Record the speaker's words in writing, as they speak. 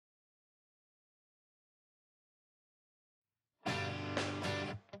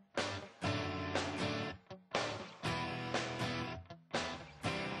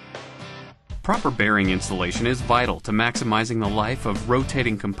Proper bearing installation is vital to maximizing the life of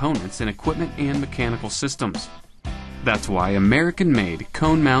rotating components in equipment and mechanical systems. That's why American-made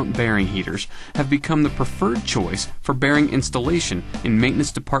ConeMount bearing heaters have become the preferred choice for bearing installation in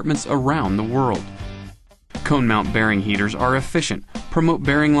maintenance departments around the world. ConeMount bearing heaters are efficient, promote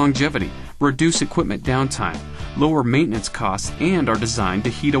bearing longevity, reduce equipment downtime, lower maintenance costs, and are designed to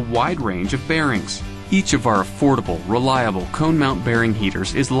heat a wide range of bearings. Each of our affordable, reliable ConeMount bearing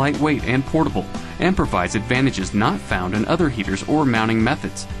heaters is lightweight and portable and provides advantages not found in other heaters or mounting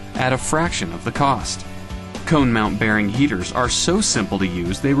methods at a fraction of the cost. ConeMount bearing heaters are so simple to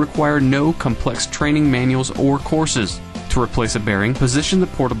use they require no complex training manuals or courses. To replace a bearing, position the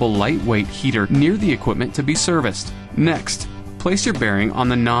portable lightweight heater near the equipment to be serviced. Next, place your bearing on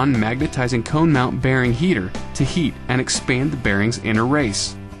the non-magnetizing ConeMount bearing heater to heat and expand the bearing's inner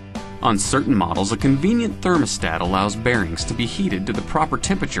race. On certain models, a convenient thermostat allows bearings to be heated to the proper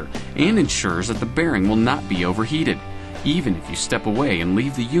temperature and ensures that the bearing will not be overheated, even if you step away and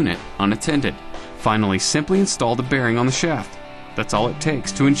leave the unit unattended. Finally, simply install the bearing on the shaft. That's all it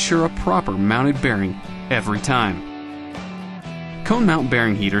takes to ensure a proper mounted bearing every time. ConeMount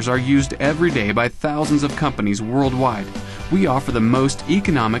bearing heaters are used every day by thousands of companies worldwide. We offer the most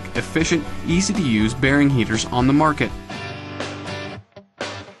economic, efficient, easy-to-use bearing heaters on the market.